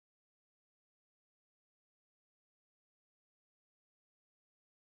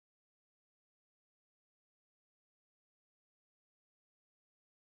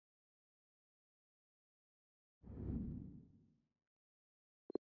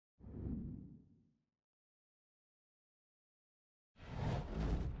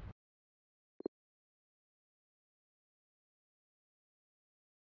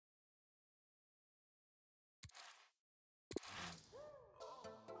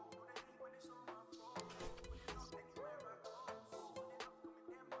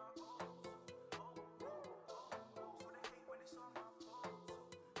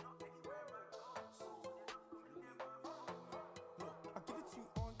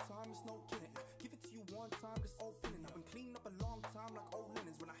one time, this opening. I've been cleaning up a long time like old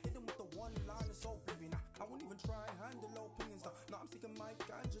linens. When I hit him with the one line, it's oblivion. I won't even try and handle opinions. Now I'm seeking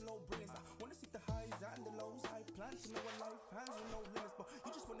Michelangelo brilliance. I wanna seek the highs and the lows. I plan to know a life has no limits, but you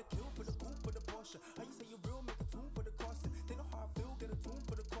just wanna kill for the coup, for the Porsche. How you say you real, make a tune for the cost. They know how I feel, get a tune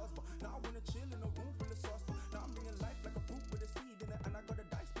for the cause. But now I wanna chill in a room full of sauce. But now I'm bringing life like a fruit with a seed in it, and I got a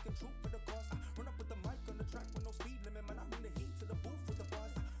dice speaking truth for the cause. I run up with the mic on the track with no speed limit, man. I'm in the heat to the booth with the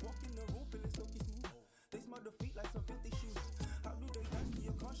bars. I walk in the room feeling silky smooth. They smell the feet like some filthy shoes. How do they dance to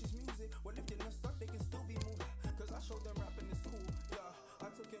your conscious music? Well, if they're not stuck, they can still be moved. Cause I showed them rapping is cool, yeah. I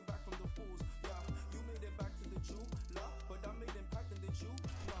took it back from the fools, yeah. You made it back to the Jew, nah. But I made impact in the Jew,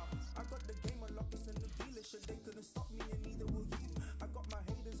 nah. I got the game unlocked, it's in the dealership. They couldn't stop me and neither will you. I got my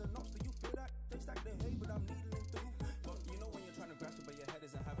haters and ops, do you feel that? They stack the hate, but I'm needling through. But you know when you're trying to grasp it, but your head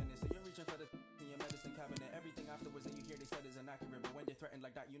isn't having it. So you're reaching for the in your medicine cabinet. Everything afterwards that you hear they said is inaccurate. But when you're threatened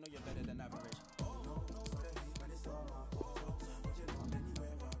like that, you know you're better than average. Oh, no, so they hate, man, it's all my fault. But you're not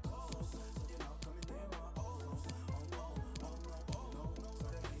anywhere I go. So you're not coming near my ozone. Oh no, so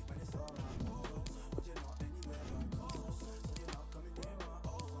they hate, man, it's all my fault. But you're not anywhere I go. So you're not coming near my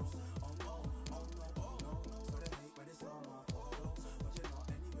ozone. Oh no, so they hate, man, it's all my fault. But you're not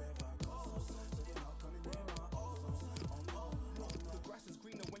anywhere I go. So you're not coming near my ozone. Oh no, the grass is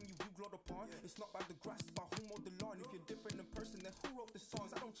greener when you view glowed upon. It's not by the grass, it's by who mowed the lawn. If you're different in person, then who wrote the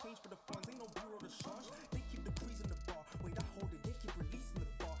songs? I don't change for the funds, ain't no bureau to charge. They keep the breeze in the bar. Wait, I hold it, they keep releasing the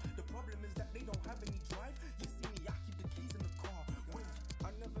bar. The problem is that they don't have any drive. You see me, I keep the keys in the car. Wait,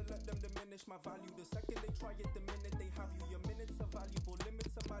 I never let them diminish my value. The second they try it, the minute they have you. Your minutes are valuable,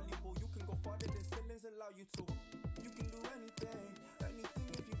 limits are valuable. You can go farther than ceilings allow you to. You can do anything,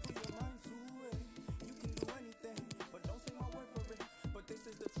 anything if you put your mind to it. You can do anything, but don't say my word for it. But this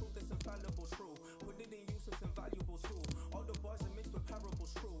is the truth, it's infallible, true. Put it in use, it's invaluable too. All the bars are mixed with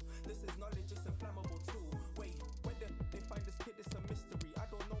parables, true. This is knowledge, it's inflammable too. Wait, where they find this kid, it's a mystery. I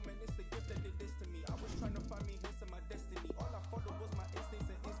don't know, man, it's the gift that did this to me. I was trying to find me hints in my destiny. All I followed was my instincts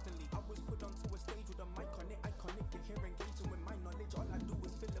and instantly I was put onto a stage with a mic on it, iconic. And here engaging with my knowledge. All I do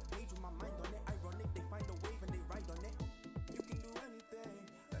is fill a page with my mind on it. Ironic, they find a wave and they ride on it. You can do anything,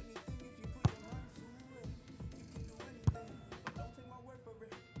 anything if you put your mind to it. You can do anything, but don't take my word for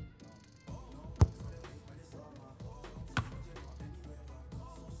it. Oh no, so they hate, but it's all my fault. But you're not anywhere I go.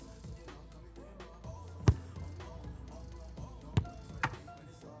 So you're not coming near my ozone. Oh no, so they hate, but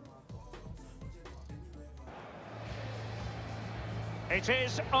it's all my fault. But you're not anywhere I go. It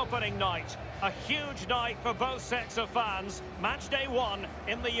is opening night, a huge night for both sets of fans. Match day 1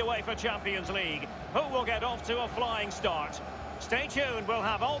 in the UEFA Champions League. Who will get off to a flying start? Stay tuned, we'll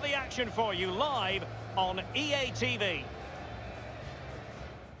have all the action for you live on EA TV.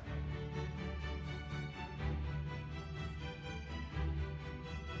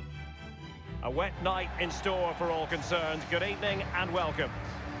 A wet night in store for all concerned. Good evening and welcome.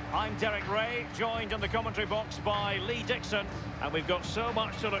 I'm Derek Ray, joined in the commentary box by Lee Dixon, and we've got so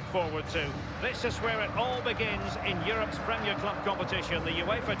much to look forward to. This is where it all begins in Europe's Premier Club competition, the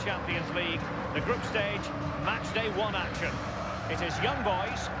UEFA Champions League, the group stage, match day 1 action. It is Young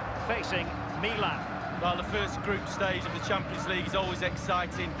Boys facing Milan. Well, the first group stage of the Champions League is always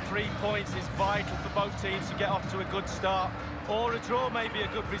exciting. 3 points is vital for both teams to get off to a good start, or a draw may be a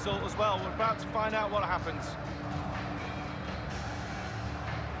good result as well. We're about to find out what happens.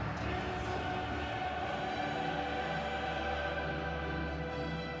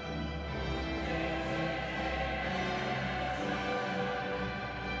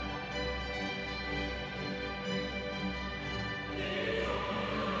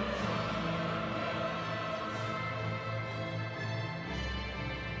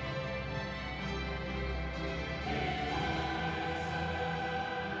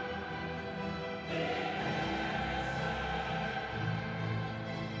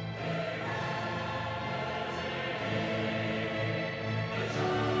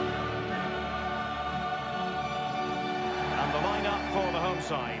 For the home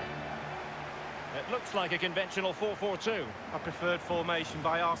side. It looks like a conventional 4-4-2. A preferred formation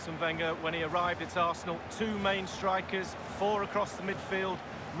by Arsene Wenger when he arrived at Arsenal. 2 main strikers, 4 across the midfield.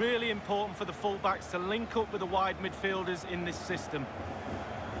 Really important for the fullbacks to link up with the wide midfielders in this system.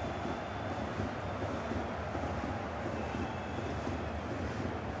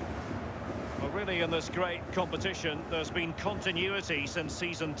 Really, in this great competition, there's been continuity since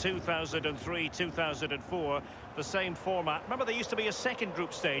season 2003-2004. The same format. Remember, there used to be a second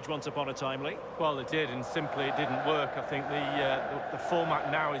group stage once upon a time, Lee? Well, it did, and simply it didn't work. I think the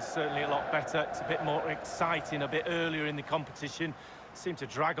format now is certainly a lot better. It's a bit more exciting, a bit earlier in the competition. It seemed to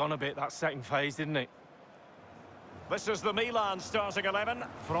drag on a bit, that second phase, didn't it? This is the Milan starting 11.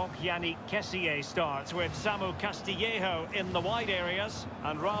 Franck-Yannick Kessié starts with Samu Castillejo in the wide areas.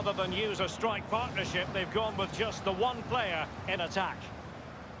 And rather than use a strike partnership, they've gone with just the one player in attack.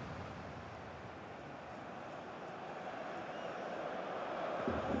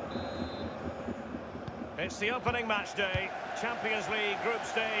 It's the opening match day. Champions League group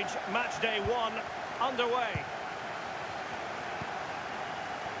stage, match day 1, underway.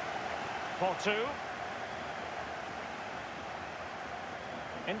 Portu.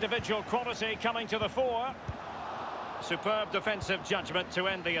 Individual quality coming to the fore. Superb defensive judgment to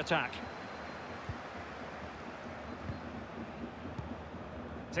end the attack.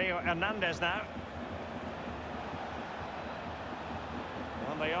 Theo Hernandez now.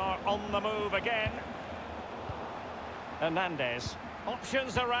 And they are on the move again. Hernandez.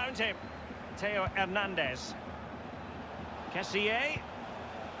 Options around him. Theo Hernandez. Kessié.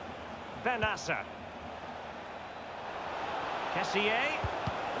 Benassa. Kessié.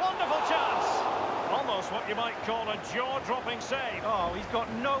 Wonderful chance. Almost what you might call a jaw-dropping save. Oh, he's got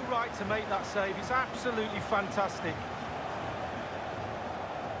no right to make that save. It's absolutely fantastic.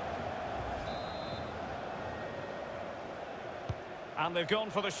 And they've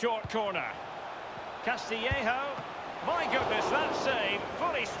gone for the short corner. Castillejo. My goodness, that save.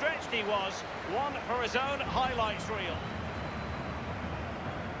 Fully stretched he was. One for his own highlights reel.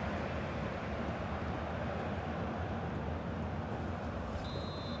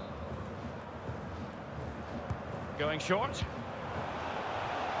 Going short.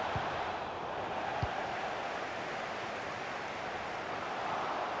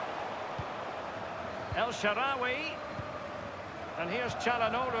 El Shaarawy. And here's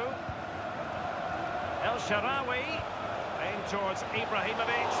Çalhanoğlu. El Shaarawy. Aimed towards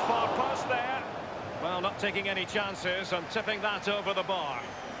Ibrahimovic. Far post there. Well, not taking any chances and tipping that over the bar.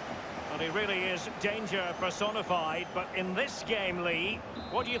 And he really is danger personified. But in this game, Lee,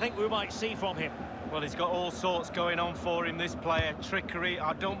 what do you think we might see from him? Well, he's got all sorts going on for him, this player. Trickery,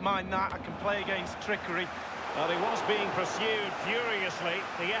 I don't mind that. I can play against trickery. Well, he was being pursued furiously.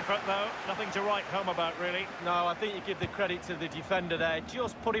 The effort, though, nothing to write home about, really. No, I think you give the credit to the defender there.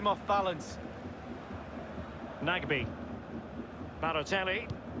 Just put him off balance. Nagby. Balotelli.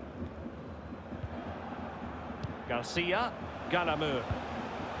 Garcia. Galamur.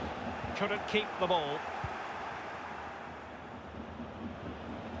 Couldn't keep the ball.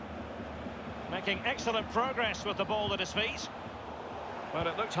 Making excellent progress with the ball at his feet. Well,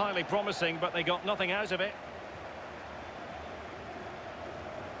 it looked highly promising, but they got nothing out of it.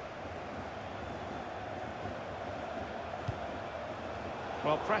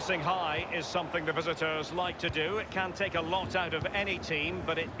 Well, pressing high is something the visitors like to do. It can take a lot out of any team,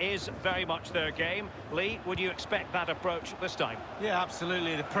 but it is very much their game. Lee, would you expect that approach this time? Yeah,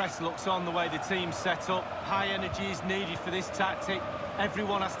 absolutely. The press looks on, the way the team's set up. High energy is needed for this tactic.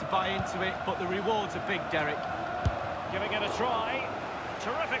 Everyone has to buy into it, but the rewards are big, Derek. Giving it a try.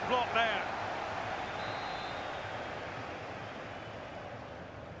 Terrific block there.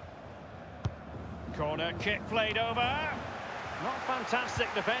 Corner kick played over. Not fantastic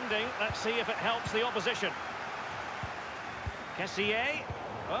defending. Let's see if it helps the opposition. Kessié.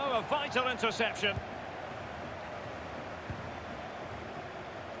 Oh, a vital interception.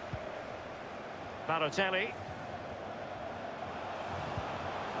 Balotelli.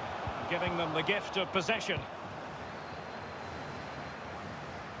 Giving them the gift of possession.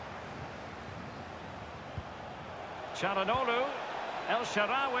 Çalhanoğlu. El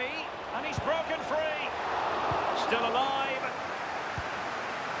Shaarawy. And he's broken free. Still alive.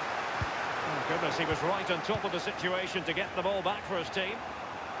 Oh, goodness, he was right on top of the situation to get the ball back for his team.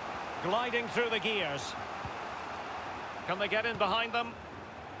 Gliding through the gears. Can they get in behind them?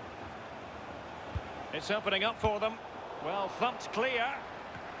 It's opening up for them. Well, thumped clear.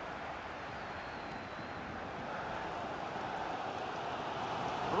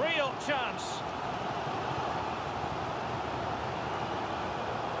 Real chance.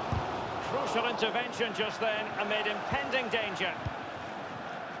 Crucial intervention just then amid impending danger.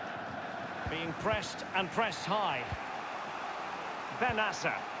 Being pressed and pressed high.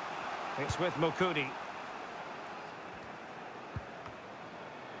 Benassa. It's with Mukudi.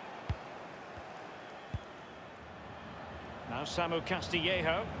 Now Samu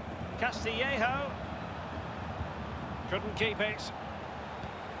Castillejo. Castillejo. Couldn't keep it.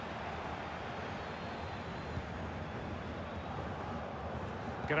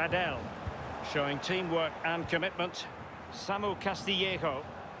 Gradel. Showing teamwork and commitment. Samu Castillejo.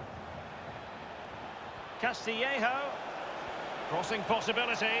 Castillejo. Crossing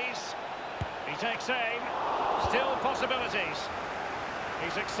possibilities. He takes aim. Still possibilities. He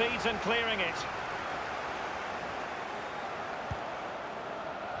succeeds in clearing it.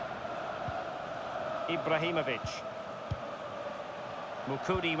 Ibrahimovic.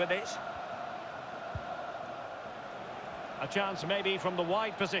 Mukudi with it. A chance maybe from the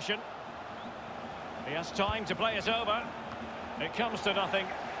wide position. He has time to play it over. It comes to nothing.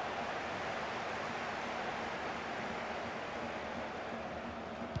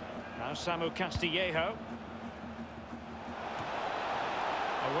 Now Samu Castillejo.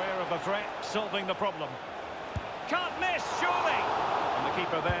 Aware of the threat, solving the problem. Can't miss, surely! And the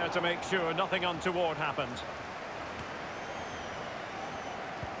keeper there to make sure nothing untoward happened.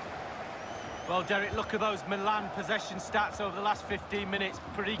 Well, Derek, look at those Milan possession stats over the last 15 minutes.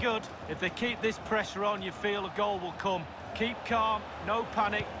 Pretty good. If they keep this pressure on, you feel a goal will come. Keep calm, no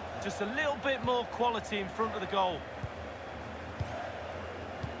panic, just a little bit more quality in front of the goal.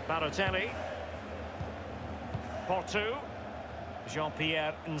 Balotelli. Porto.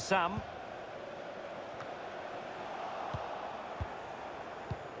 Jean-Pierre Nsam.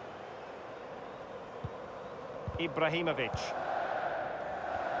 Ibrahimovic.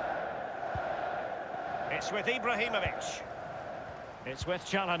 It's with Ibrahimovic. It's with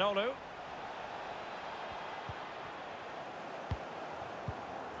Çalhanoğlu.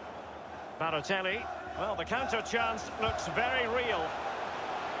 Balotelli. Well, the counter chance looks very real.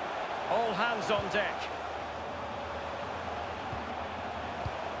 All hands on deck.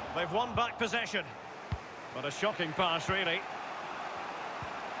 They've won back possession. But a shocking pass, really.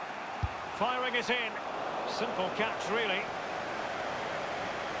 Firing it in. Simple catch, really.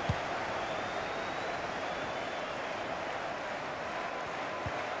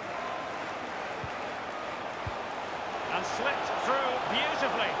 And slipped through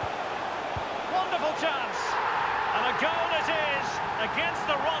beautifully. Wonderful chance. And a goal it is against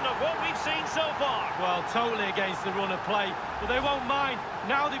the run of what we've seen so far. Well, totally against the run of play, but they won't mind.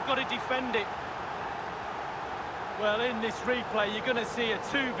 Now they've got to defend it. Well, in this replay, you're going to see a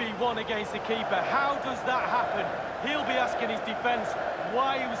 2v1 against the keeper. How does that happen? He'll be asking his defence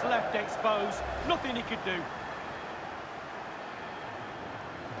why he was left exposed. Nothing he could do.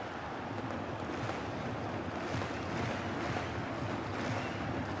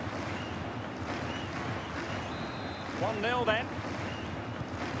 One 0 then.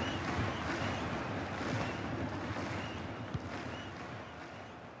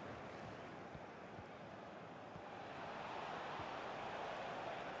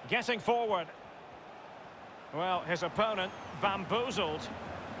 Getting forward. Well, his opponent bamboozled.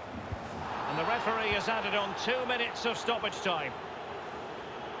 And the referee has added on 2 minutes of stoppage time.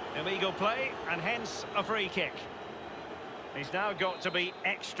 Illegal play and hence a free kick. He's now got to be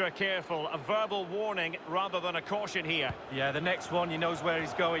extra careful. A verbal warning rather than a caution here. Yeah, the next one, he knows where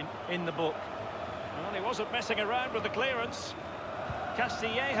he's going in the book. Well, he wasn't messing around with the clearance.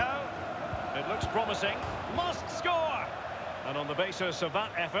 Castillejo. It looks promising. Must score! And on the basis of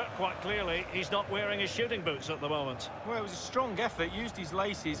that effort, quite clearly, he's not wearing his shooting boots at the moment. Well, it was a strong effort, used his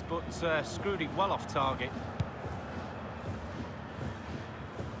laces, but screwed it well off target.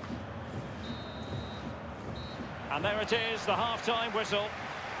 And there it is, the half-time whistle.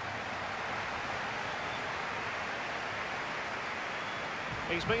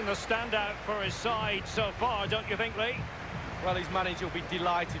 He's been the standout for his side so far, don't you think, Lee? Well, his manager will be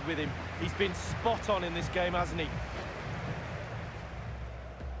delighted with him. He's been spot on in this game, hasn't he?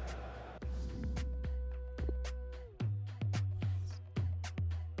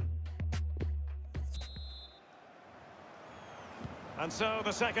 And so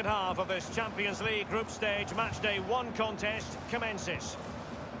the second half of this Champions League group stage matchday 1 contest commences.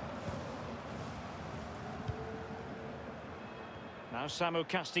 Now Samu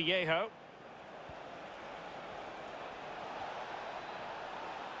Castillejo.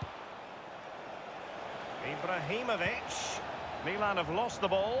 Ibrahimovic. Milan have lost the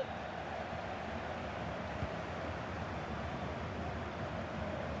ball.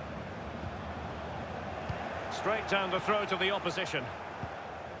 Straight down the throat of the opposition.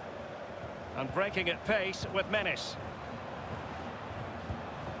 And breaking at pace with menace.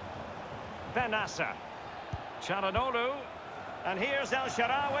 Benassa. Çalhanoğlu. And here's El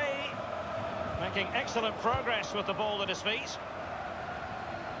Shaarawy. Making excellent progress with the ball at his feet.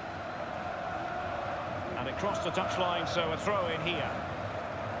 And it crossed the touchline, so a throw in here.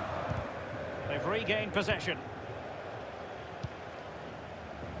 They've regained possession.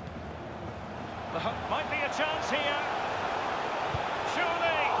 Might be a chance here.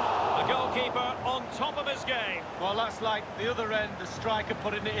 Surely, the goalkeeper on top of his game. Well, that's like the other end, the striker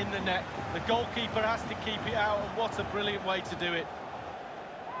putting it in the net. The goalkeeper has to keep it out, and what a brilliant way to do it.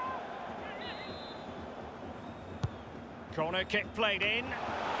 Corner kick played in.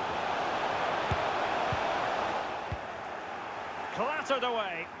 Clattered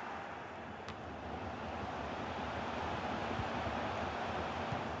away.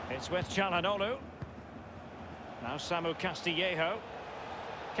 It's with Çalhanoğlu. Now Samu Castillejo.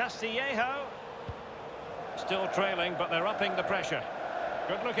 Castillejo. Still trailing, but they're upping the pressure.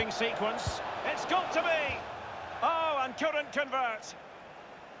 Good-looking sequence. It's got to be! Oh, and couldn't convert.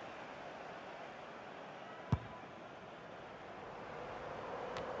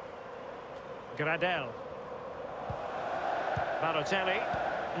 Gradel. Balotelli.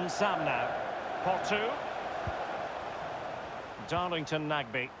 Nsam now. Portu. Darlington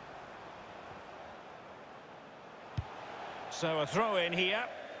Nagby. So a throw in here.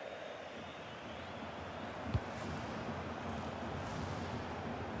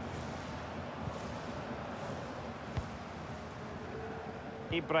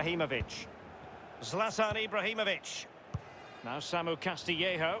 Ibrahimovic. Zlatan Ibrahimovic. Now Samu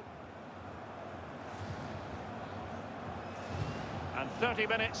Castillejo. And 30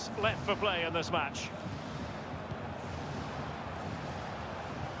 minutes left for play in this match.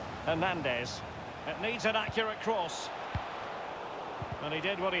 Hernandez. It needs an accurate cross. And he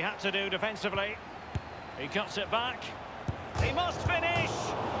did what he had to do defensively. He cuts it back. He must finish!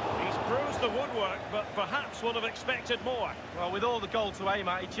 He's bruised the woodwork, but perhaps would have expected more. Well, with all the goal to aim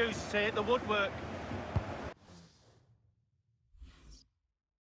at, he chooses to hit the woodwork.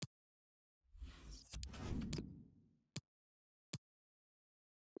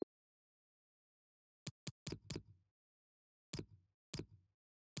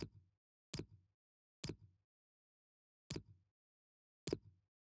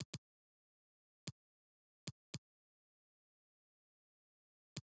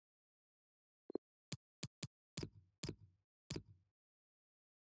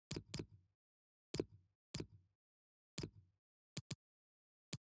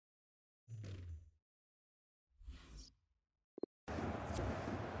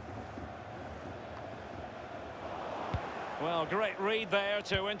 Well, great read there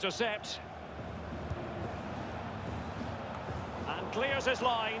to intercept. And clears his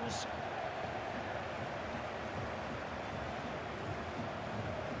lines.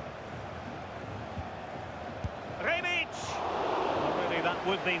 Rebic! Well, really, that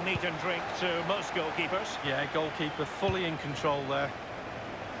would be meat and drink to most goalkeepers. Yeah, goalkeeper fully in control there.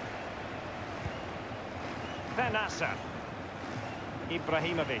 Benassa.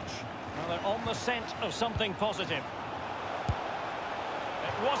 Ibrahimovic. Well, they're on the scent of something positive.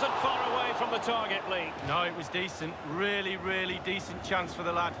 It wasn't far away from the target, Lee. No, it was decent. Really, really decent chance for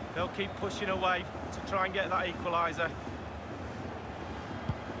the lad. They'll keep pushing away to try and get that equaliser.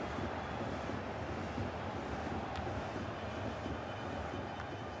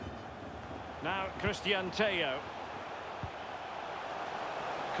 Now, Christian Teo.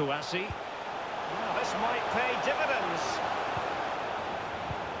 Kouassi. Well, this might pay dividends.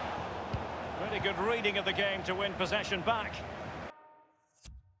 Really good reading of the game to win possession back.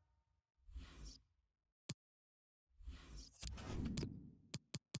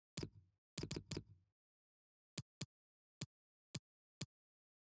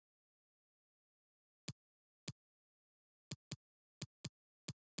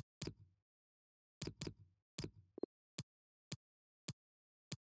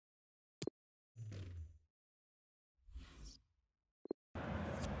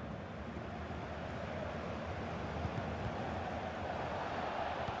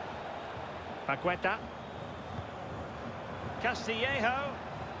 Paqueta. Castillejo.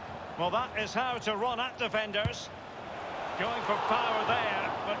 Well, that is how to run at defenders. Going for power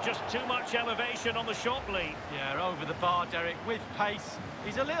there, but just too much elevation on the shot, Lee. Yeah, over the bar, Derek, with pace.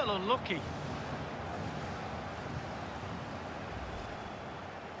 He's a little unlucky.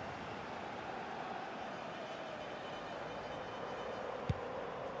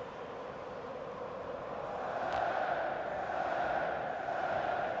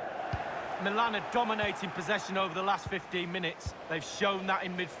 Milan are dominating possession over the last 15 minutes. They've shown that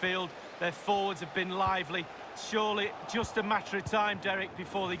in midfield. Their forwards have been lively. Surely just a matter of time, Derek,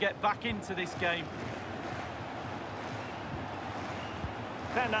 before they get back into this game.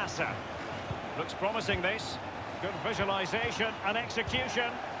 Benassa. Looks promising, this. Good visualisation and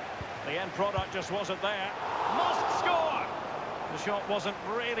execution. The end product just wasn't there. Must score! The shot wasn't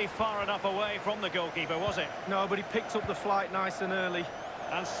really far enough away from the goalkeeper, was it? No, but he picked up the flight nice and early.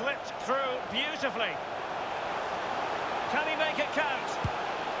 And slipped through beautifully. Can he make it count?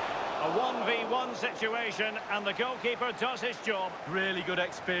 A 1v1 situation, and the goalkeeper does his job. Really good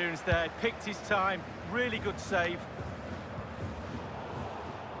experience there. Picked his time. Really good save.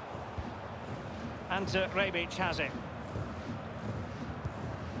 Ante Rebic has it.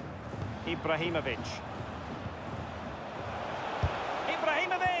 Ibrahimovic.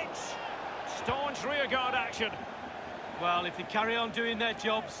 Ibrahimovic! Staunch rearguard action. Well, if they carry on doing their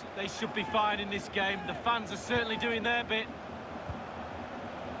jobs, they should be fine in this game. The fans are certainly doing their bit.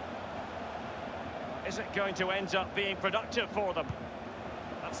 Is it going to end up being productive for them?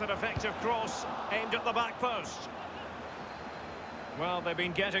 That's an effective cross aimed at the back post. Well, they've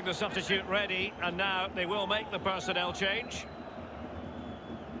been getting the substitute ready, and now they will make the personnel change.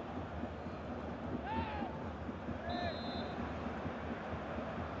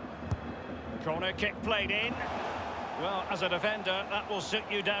 Corner kick played in. Well, as a defender, that will sit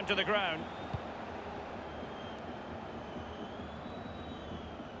you down to the ground.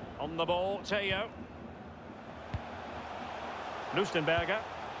 On the ball, Teo. Lustenberger.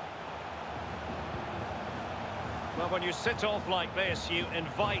 Well, when you sit off like this, you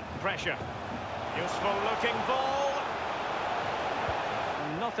invite pressure. Useful looking ball.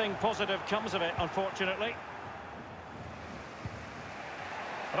 Nothing positive comes of it, unfortunately.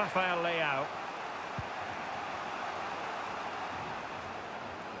 Rafael Leao.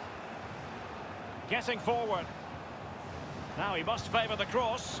 Getting forward. Now he must favour the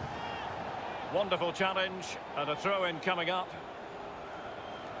cross. Wonderful challenge, and a throw-in coming up.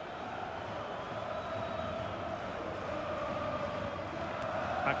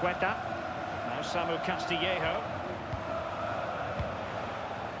 Paqueta. Now Samu Castillejo.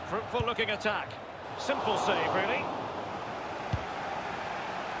 Fruitful looking attack. Simple save, really.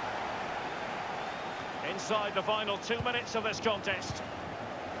 Inside the final 2 minutes of this contest.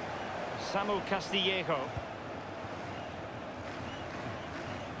 Samu Castillejo.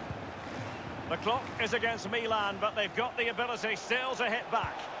 The clock is against Milan, but they've got the ability still to hit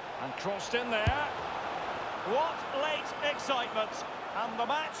back. And crossed in there. What late excitement. And the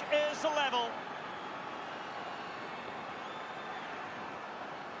match is level.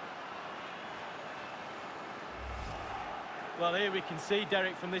 Well, here we can see,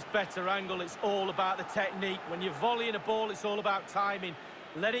 Derek, from this better angle, it's all about the technique. When you're volleying a ball, it's all about timing.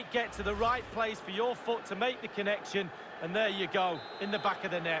 Let it get to the right place for your foot to make the connection, and there you go, in the back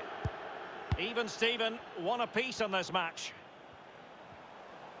of the net. Even Steven, one apiece on this match.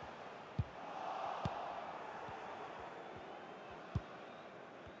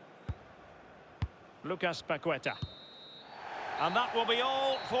 Lucas Paqueta. And that will be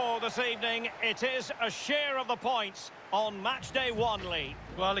all for this evening. It is a share of the points on match day 1, Lee.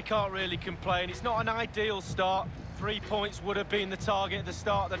 Well, he can't really complain. It's not an ideal start. 3 points would have been the target at the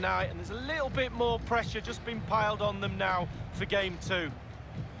start of the night, and there's a little bit more pressure just been piled on them now for game 2.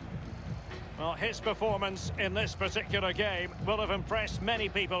 Well, his performance in this particular game will have impressed many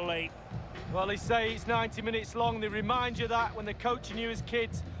people, Lee. Well, they say it's 90 minutes long. They remind you that when they're coaching you as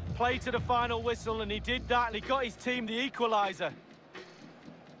kids. Play to the final whistle, and he did that, and he got his team the equaliser.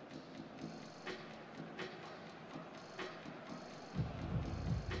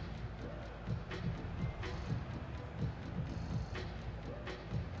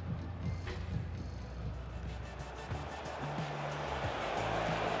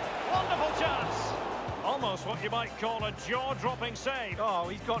 Wonderful chance! Almost what you might call a jaw-dropping save. Oh,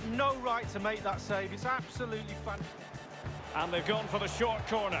 he's got no right to make that save. It's absolutely fantastic. And they've gone for the short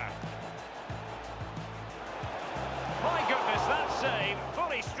corner. My goodness, that save,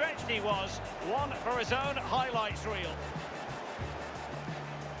 fully stretched he was. One for his own highlights reel.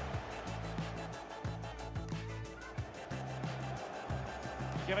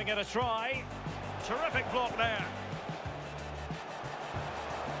 Giving it a try. Terrific block there.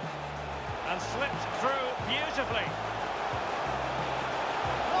 And slipped through beautifully.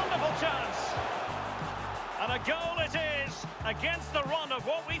 Wonderful chance. And a goal it is, against the run of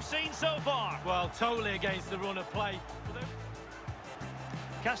what we've seen so far. Well, totally against the run of play.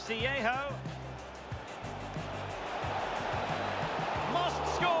 Castillejo.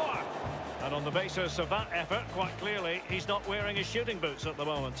 Must score! And on the basis of that effort, quite clearly, he's not wearing his shooting boots at the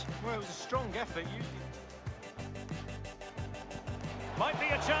moment. Well, it was a strong effort. Might be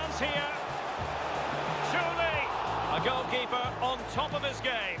a chance here. Surely! A goalkeeper on top of his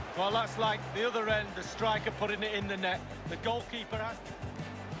game. Well, that's like the other end, the striker putting it in the net. The goalkeeper has...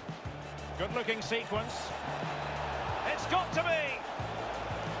 Good-looking sequence. It's got to be!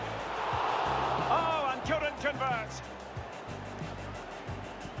 Oh, and couldn't convert.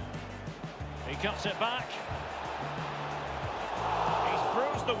 He cuts it back. He's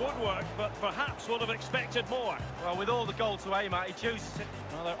bruised the woodwork, but perhaps would have expected more. Well, with all the goal to aim at, he chooses it.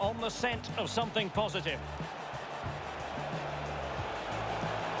 Well, they're on the scent of something positive.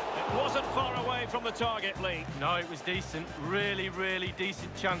 Wasn't far away from the target, Lee. No, it was decent. Really, really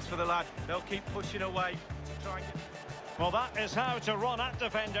decent chance for the lad. They'll keep pushing away to try and get... Well, that is how to run at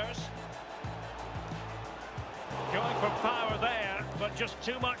defenders. Going for power there. but just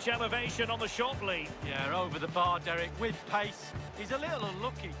too much elevation on the short lead. Yeah, over the bar, Derek, with pace. He's a little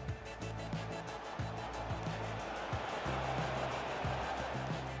unlucky.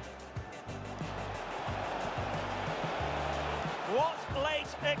 What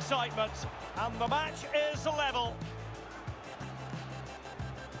late excitement, and the match is level.